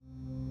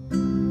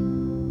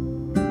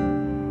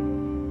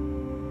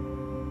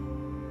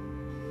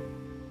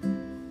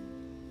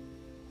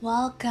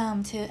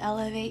Welcome to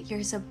Elevate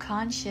Your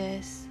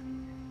Subconscious,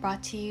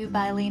 brought to you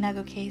by Lena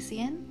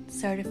Gokasian,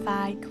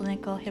 certified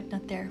clinical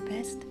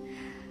hypnotherapist.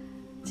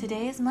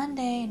 Today is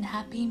Monday, and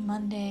happy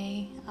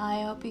Monday.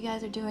 I hope you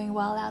guys are doing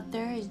well out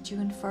there. It's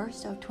June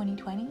 1st of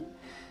 2020.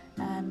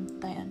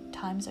 The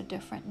times are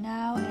different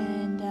now,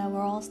 and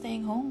we're all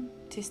staying home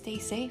to stay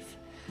safe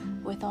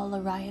with all the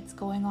riots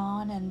going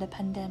on and the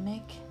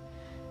pandemic.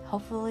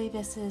 Hopefully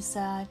this is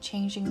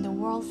changing the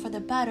world for the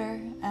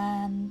better,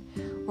 and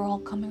we're all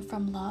coming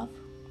from love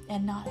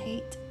and not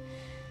hate.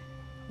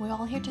 We're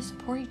all here to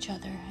support each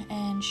other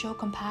and show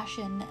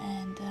compassion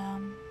and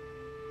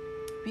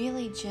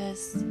really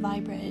just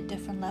vibrate at a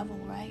different level,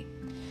 right?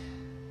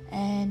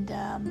 And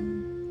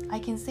I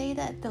can say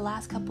that the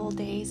last couple of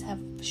days have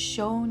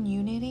shown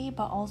unity,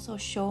 but also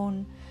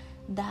shown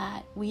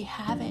that we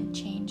haven't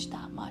changed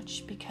that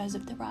much because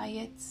of the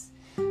riots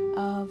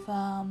of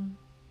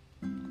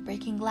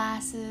breaking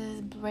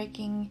glasses,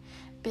 breaking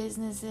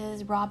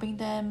businesses, robbing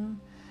them.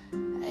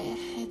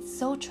 It's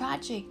so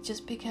tragic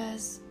just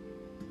because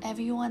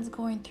everyone's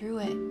going through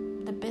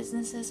it. The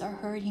businesses are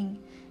hurting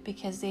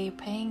because they're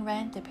paying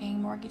rent, they're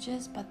paying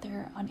mortgages, but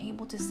they're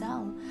unable to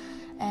sell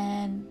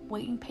and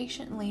waiting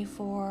patiently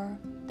for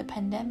the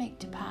pandemic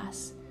to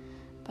pass.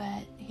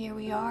 But here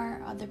we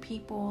are, other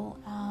people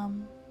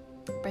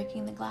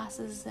breaking the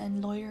glasses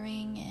and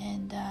loitering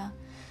and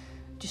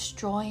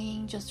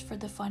destroying just for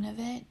the fun of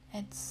it.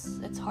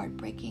 It's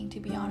heartbreaking, to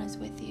be honest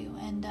with you,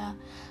 and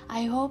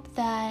I hope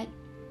that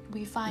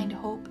we find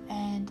hope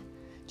and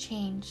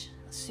change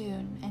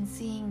soon, and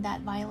seeing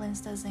that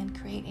violence doesn't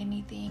create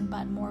anything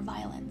but more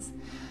violence.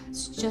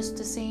 It's just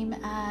the same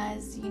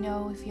as,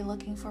 if you're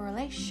looking for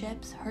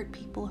relationships, hurt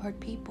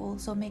people.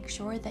 So make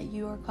sure that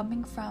you are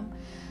coming from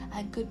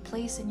a good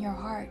place in your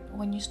heart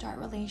when you start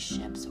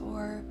relationships,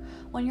 or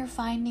when you're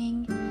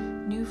finding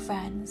new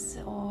friends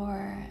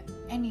or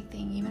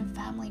anything, even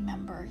family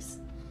members.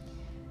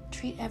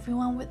 Treat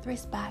everyone with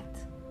respect.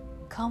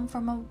 Come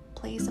from a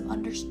place of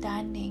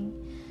understanding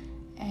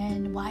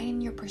and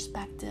widen your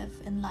perspective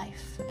in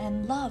life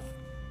and love.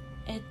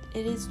 It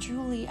is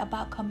truly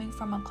about coming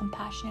from a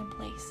compassionate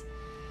place.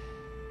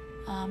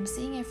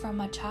 Seeing it from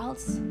a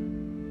child's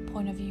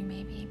point of view,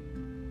 maybe,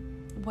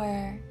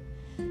 where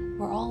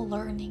we're all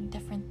learning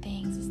different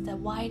things. It's the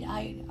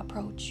wide-eyed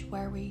approach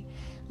where we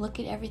look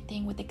at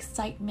everything with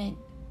excitement,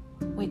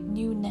 with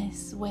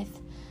newness, with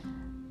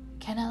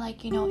kind of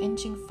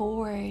inching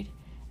forward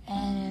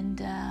and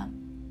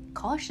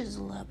cautious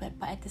a little bit,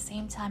 but at the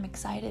same time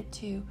excited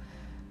to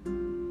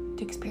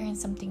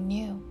experience something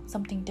new,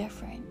 something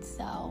different.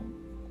 So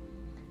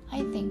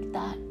I think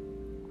that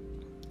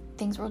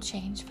things will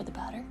change for the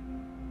better.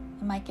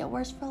 It might get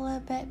worse for a little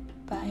bit,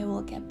 but it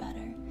will get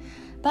better.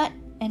 But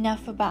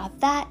enough about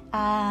that.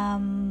 I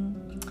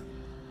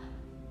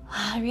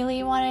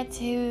really wanted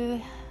to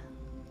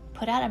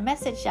put out a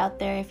message out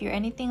there. If you're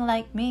anything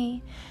like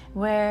me,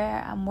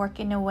 where I'm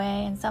working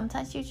away and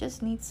sometimes you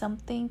just need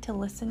something to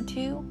listen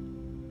to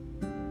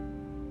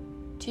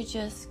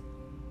just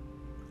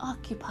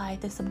occupy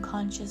the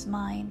subconscious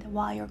mind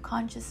while your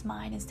conscious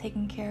mind is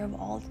taking care of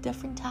all the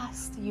different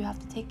tasks that you have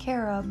to take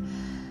care of,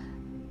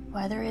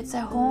 whether it's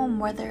at home,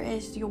 whether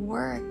it's your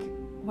work,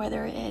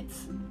 whether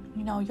it's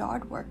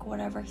yard work,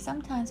 whatever.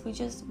 Sometimes we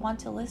just want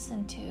to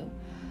listen to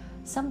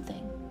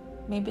something.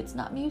 Maybe it's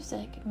not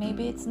music,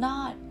 maybe it's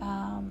not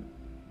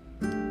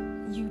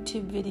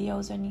YouTube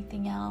videos or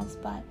anything else,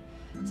 but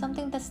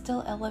something that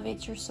still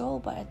elevates your soul,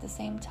 but at the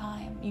same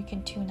time you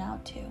can tune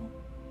out to.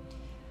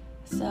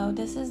 So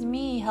this is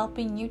me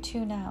helping you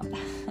tune out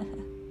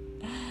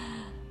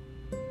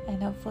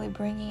and hopefully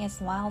bringing a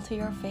smile to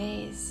your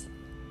face